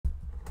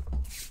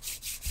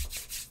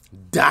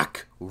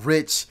Doc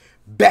Rich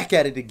back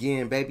at it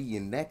again, baby.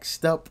 And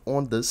next up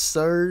on the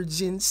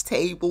surgeon's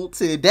table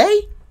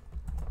today,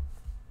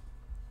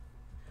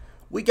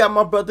 we got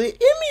my brother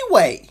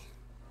EMIWAY.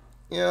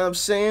 You know what I'm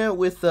saying?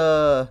 With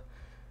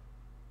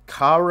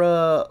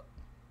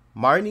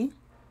MARNI.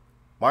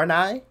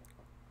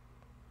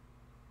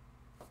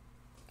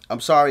 I'm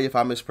sorry if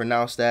I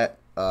mispronounced that.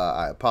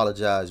 I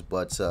apologize,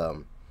 but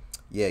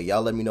yeah,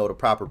 y'all let me know the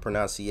proper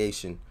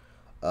pronunciation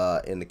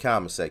in the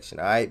comment section.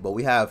 All right, but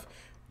we have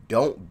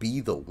Don't Be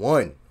the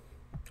One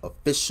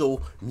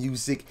official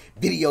music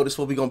video. This is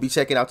what we're gonna be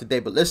checking out today.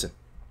 But listen,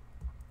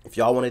 if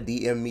y'all want to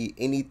DM me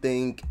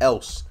anything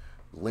else,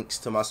 links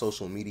to my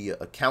social media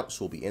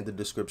accounts will be in the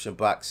description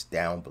box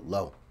down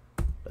below.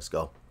 Let's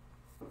go.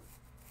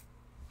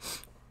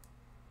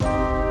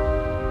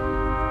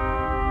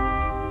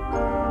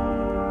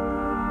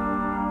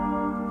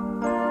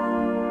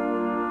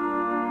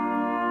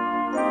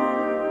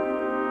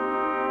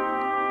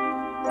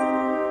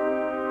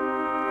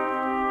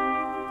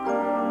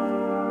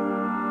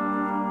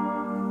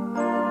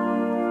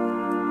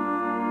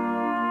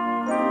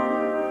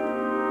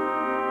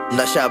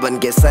 नशा बन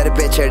के sir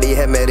पे चढ़ी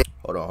है मेरे.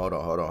 Hold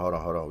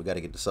on. We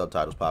gotta get the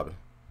subtitles popping.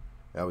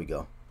 There we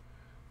go.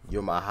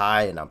 You're my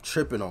high and I'm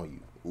tripping on you.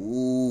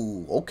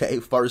 Ooh, okay.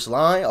 First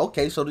line.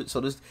 Okay, so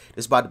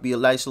this about to be a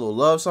nice little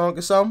love song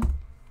or something.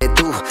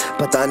 तू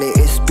पता नहीं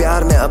इस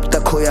प्यार में अब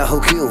तक खोया हो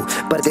क्यों,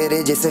 पर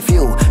तेरे जैसे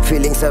फ्यू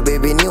फीलिंग्स अभी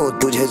भी न्यू.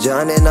 तुझे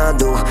जाने ना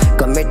दूं,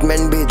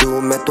 कमिटमेंट भी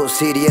दूं, मैं तो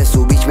सीरियस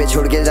हूँ. बीच में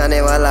छोड़ के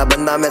जाने वाला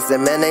बंदा में से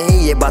मैं नहीं,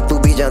 ये बात तू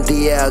भी जानती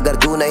है. अगर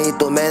तू नहीं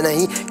तो मैं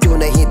नहीं, क्यों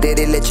नहीं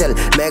तेरे लिए चल.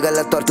 मैं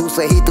गलत और तू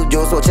सही, तू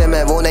जो सोचे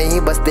मैं वो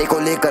नहीं. बस ते को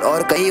लेकर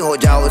और कहीं हो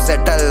जाओ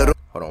settle.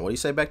 Hold on, what do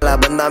you say back there?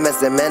 बंदा में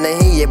से मैं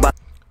नहीं, ये बात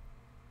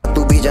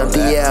तू भी जानती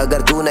है.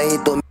 अगर तू नहीं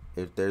तो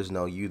if there's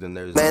no you, then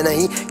there's मैं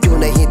नहीं, क्यों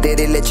नहीं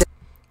तेरे लिए चल.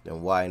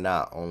 Then why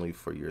not only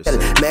for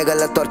yourself? मैं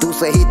गलत और तू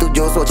सही, तू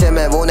जो सोचे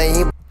मैं वो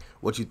नहीं.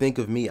 What you think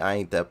of me, I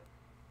ain't that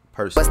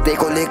person. बस ते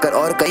को लेकर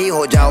और कहीं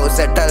हो जाओ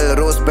सेटल.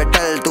 रोज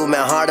पेटल तू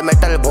मैं हार्ड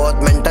मेटल,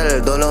 बहुत मेंटल.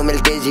 दोनों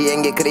मिलके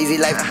जिएंगे क्रेजी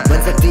लाइफ. बन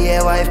सकती है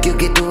वाइफ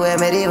क्योंकि तू है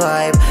मेरी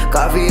वाइफ.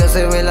 काफी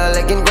उसे मिला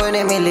लेकिन कोई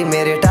नहीं मिली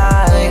मेरे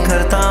टाइप.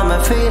 करता मैं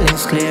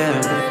feelings clear,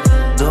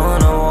 don't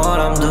know what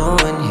I'm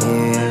doing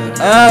here.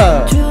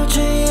 जो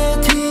चाहिए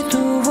थी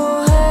तू वो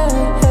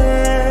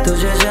है,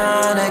 तुझे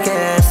जाने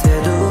कैसे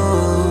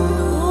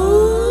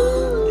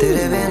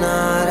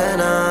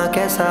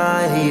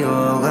ही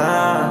होगा.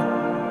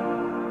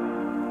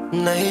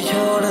 नहीं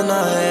छोड़ना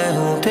है,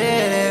 हूँ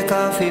तेरे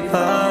काफी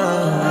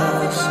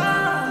पास.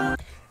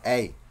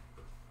 Hey,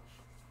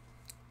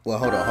 well,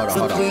 hold on.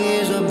 So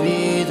please don't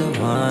be the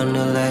one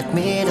to let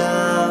me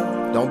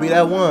down. Don't be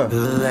that one.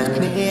 Let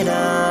me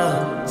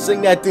down.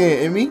 Sing that then,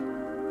 Emmy.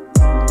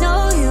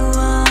 Know you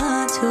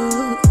want to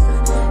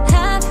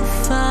have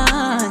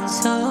fun,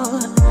 so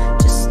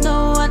just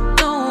know I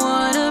don't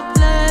wanna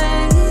play.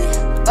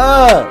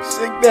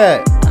 Sing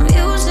that.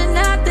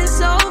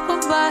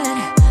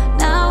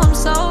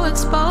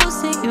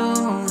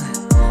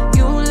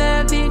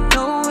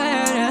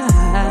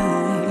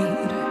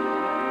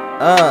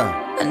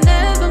 I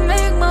never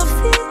make my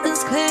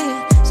feelings clear,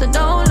 so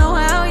don't know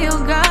how you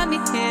got me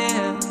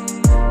here.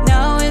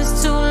 Now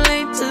it's too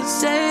late to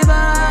say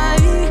bye.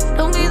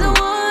 Don't be the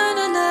one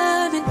to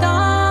let me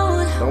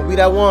down. Don't be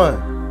that one.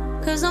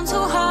 Cause I'm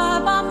too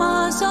hard by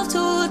myself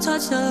to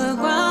touch the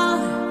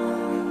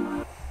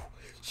ground.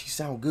 She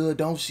sound good,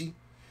 don't she?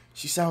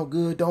 She sound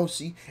good, don't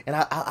she? And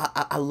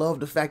I love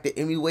the fact that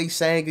EMIWAY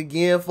sang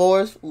again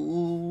for us.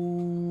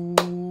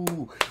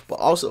 Ooh. But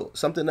also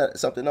something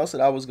else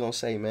that I was gonna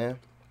say, man.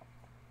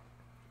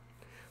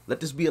 Let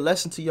this be a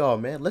lesson to y'all,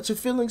 man. Let your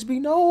feelings be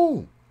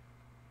known.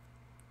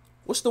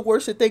 What's the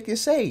worst that they can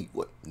say?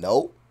 What?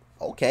 No?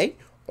 Okay.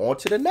 On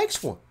to the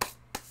next one.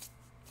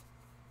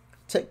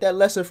 Take that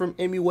lesson from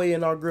EMIWAY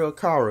and our girl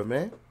Kara,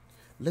 man.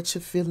 Let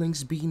your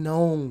feelings be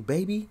known,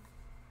 baby.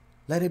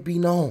 Let it be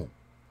known.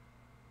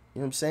 You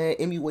know what I'm saying?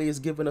 EMIWAY is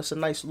giving us a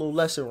nice little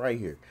lesson right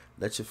here.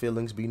 Let your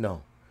feelings be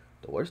known.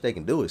 The worst they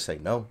can do is say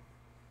no.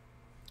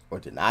 Or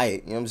deny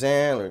it. You know what I'm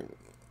saying? Or,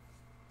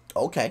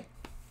 okay.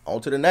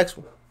 On to the next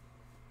one.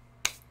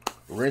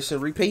 Rinse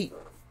and repeat. You know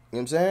what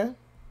I'm saying?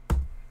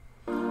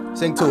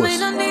 Sing to us. I may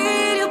not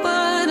need you,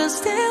 but I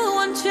still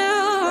want you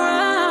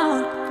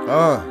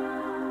around.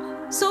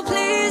 So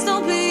please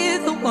don't be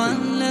the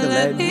one to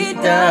let me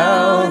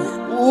down.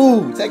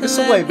 Ooh, take us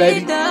away,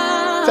 baby.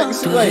 Take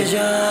us away.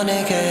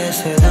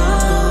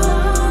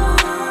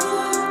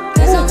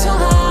 Cause I'm too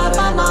hard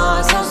by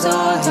myself, so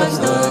I touch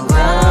the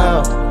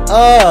ground.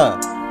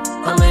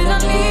 I may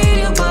not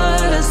need you,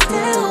 but I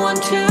still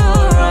want you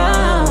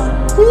around.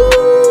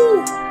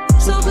 Woo.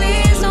 So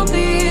please don't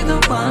be the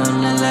one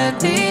to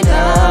let me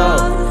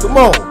down. Come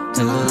on.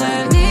 To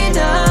let me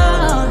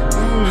down.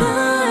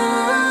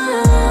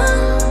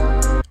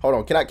 Hold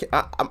on,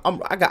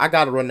 I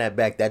gotta run that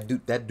back. That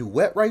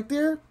duet right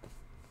there.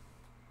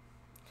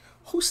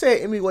 Who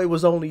said EMIWAY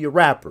was only a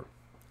rapper?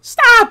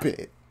 Stop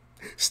it.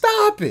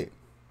 Stop it.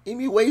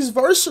 EMIWAY's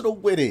versatile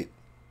with it.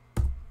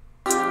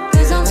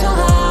 Cause I'm too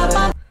hard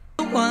by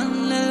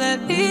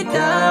me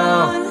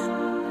down.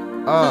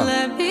 Don't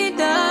let me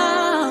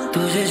down.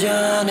 तुझे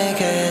जाने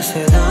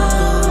कैसे दूँ?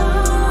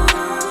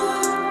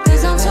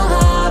 Cause I'm so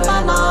high, my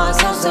mind's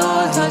so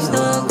soft, touch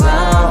the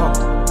ground.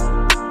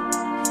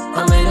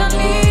 I may not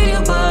need you,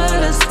 but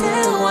I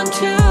still want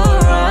you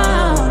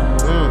around.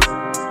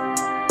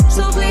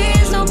 So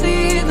please don't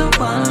be the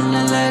one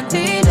to let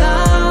me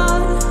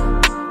down.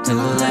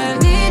 Don't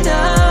let me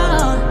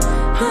down.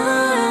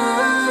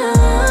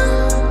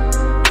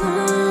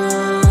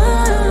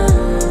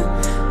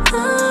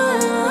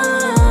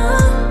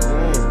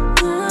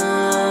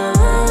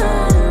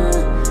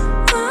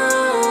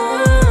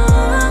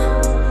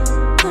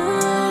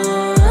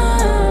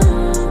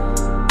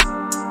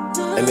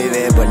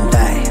 MAYWAY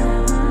bantai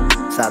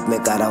साथ में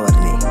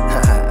कारावरनी.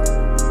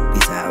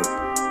 Peace out.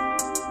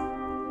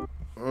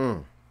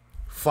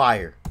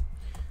 Fire.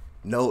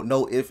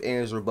 No ifs,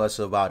 ands, or buts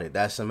about it.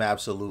 That's some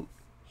absolute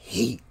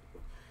heat.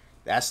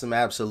 That's some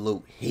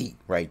absolute heat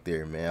right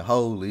there, man.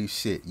 Holy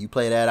shit. You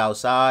play that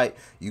outside,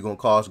 you gonna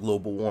cause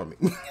global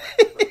warming.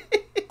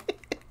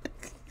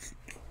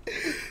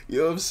 You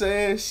know what I'm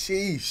saying?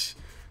 Sheesh.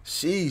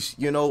 Sheesh.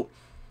 You know,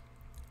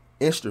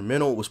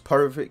 instrumental was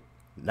perfect.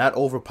 Not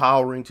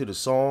overpowering to the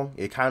song.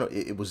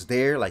 It was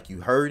there, like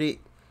you heard it.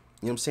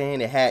 You know what I'm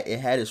saying? It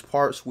had its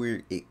parts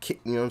where it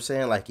kicked, you know what I'm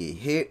saying? Like it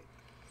hit.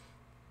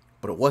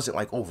 But it wasn't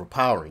like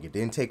overpowering. It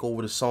didn't take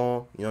over the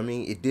song. You know what I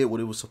mean? It did what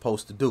it was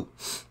supposed to do.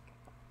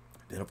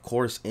 Then of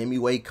course,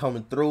 EMIWAY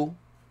coming through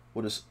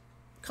with us.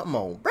 Come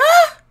on,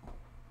 bruh.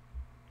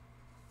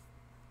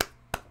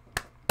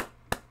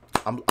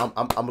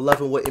 I'm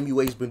loving what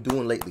EMIWAY's been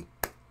doing lately.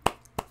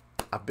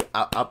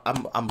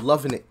 I'm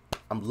loving it.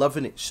 I'm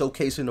loving it.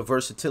 Showcasing the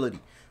versatility.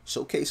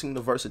 Showcasing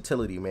the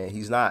versatility, man.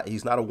 He's not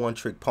a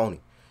one-trick pony.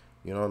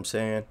 You know what I'm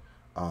saying?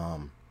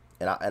 And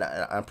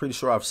I'm pretty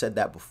sure I've said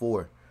that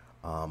before.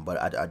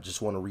 But I just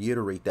want to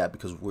reiterate that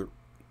because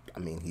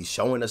he's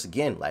showing us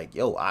again, like,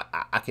 yo,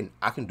 I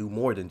can do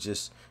more than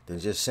just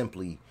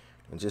simply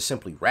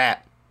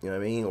rap, you know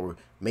what I mean, or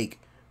make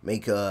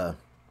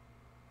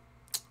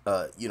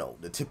you know,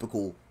 the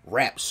typical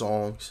rap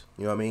songs,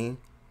 you know what I mean.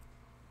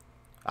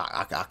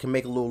 I can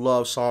make a little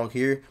love song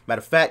here. Matter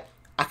of fact,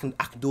 I can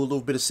do a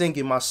little bit of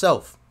singing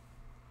myself.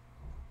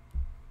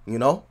 You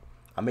know,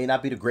 I may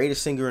not be the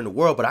greatest singer in the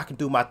world, but I can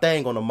do my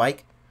thing on the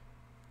mic.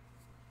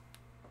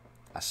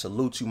 I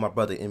salute you, my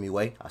brother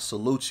EMIWAY. I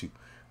salute you.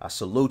 I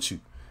salute you.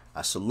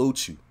 I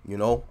salute you. You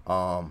know,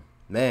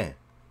 man,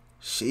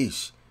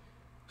 sheesh.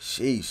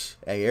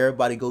 Hey,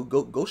 everybody,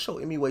 go show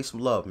EMIWAY some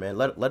love, man.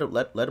 Let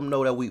him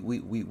know that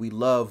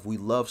we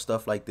love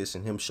stuff like this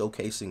and him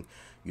showcasing,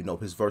 you know,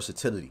 his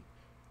versatility.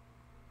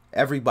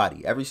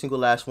 Everybody, every single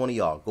last one of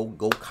y'all,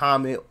 go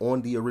comment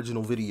on the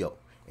original video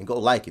and go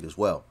like it as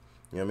well.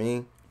 You know what I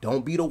mean?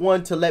 Don't be the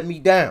one to let me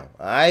down.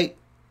 All right?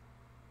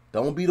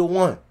 Don't be the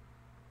one.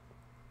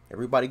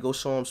 Everybody go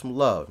show him some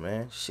love,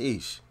 man.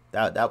 Sheesh.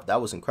 That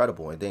was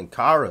incredible. And then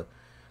Kara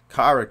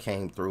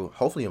came through.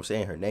 Hopefully I'm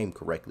saying her name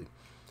correctly.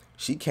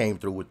 She came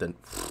through with the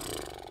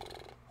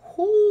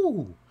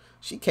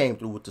she came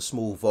through with the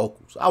smooth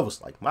vocals. I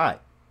was like, my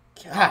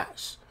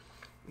gosh.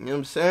 You know what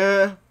I'm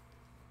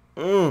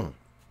saying?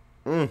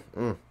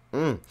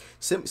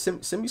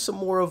 Send me some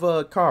more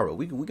of Kara.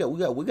 We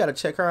gotta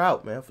check her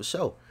out, man, for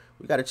sure.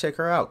 We gotta check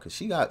her out because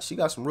she got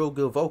some real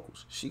good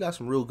vocals. She got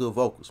some real good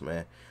vocals,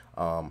 man.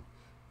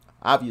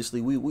 Obviously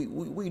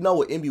we know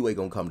what EMIWAY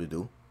gonna come to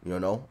do, you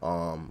know.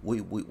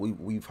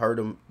 We've heard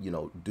him, you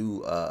know,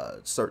 do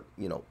certain,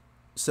 you know,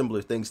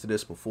 similar things to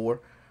this before,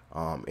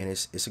 and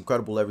it's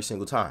incredible every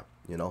single time,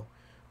 you know.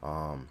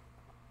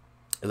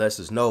 It lets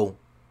us know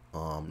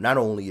not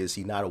only is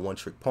he not a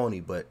one-trick pony,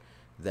 but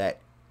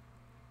that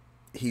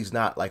he's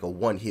not like a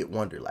one-hit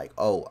wonder. Like,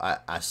 oh,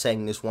 I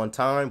sang this one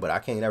time, but I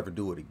can't ever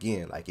do it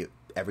again. Like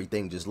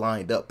everything just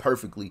lined up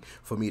perfectly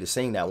for me to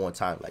sing that one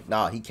time. Like,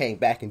 nah, he came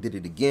back and did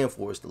it again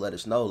for us to let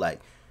us know,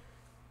 like,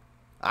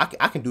 I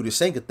can do the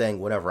singing thing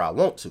whenever I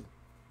want to,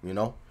 you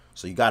know.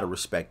 So you gotta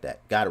respect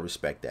that. Gotta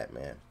respect that,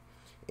 man.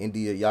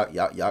 India,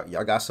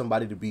 y'all got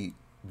somebody to be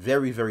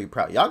very, very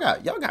proud. Y'all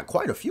got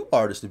quite a few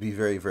artists to be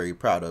very, very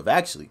proud of,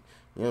 actually.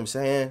 You know what I'm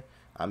saying?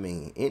 I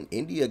mean,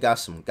 India got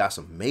some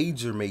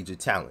major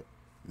talent.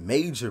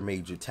 Major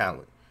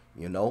talent.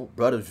 You know,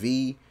 Brother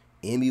V,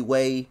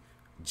 EMIWAY,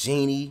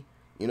 Genie,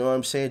 you know what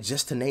I'm saying?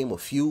 Just to name a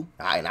few.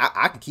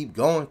 I can keep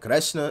going.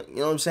 Krishna, you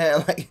know what I'm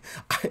saying? Like,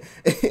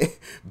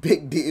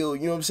 big deal,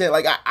 you know what I'm saying?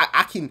 Like,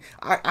 I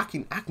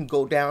can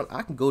go down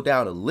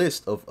a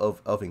list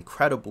of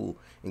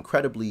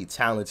incredibly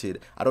talented.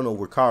 I don't know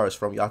where Kara's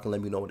from. Y'all can let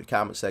me know in the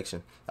comment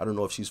section. I don't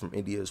know if she's from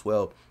India as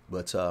well,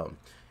 but y'all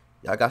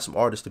got some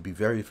artists to be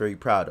very, very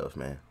proud of,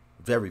 man.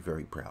 Very,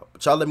 very proud.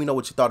 But y'all let me know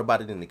what you thought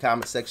about it in the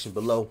comment section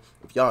below.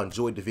 If y'all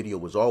enjoyed the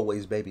video, as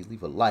always, baby,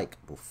 leave a like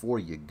before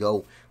you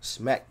go.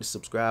 Smack the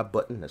subscribe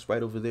button. That's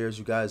right over there, as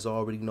you guys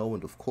already know.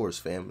 And of course,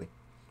 family,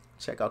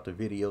 check out the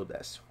video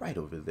that's right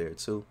over there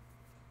too.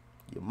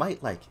 You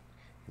might like it.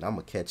 And I'm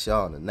going to catch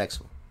y'all in the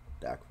next one.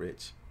 Doc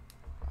Rich,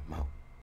 I'm out.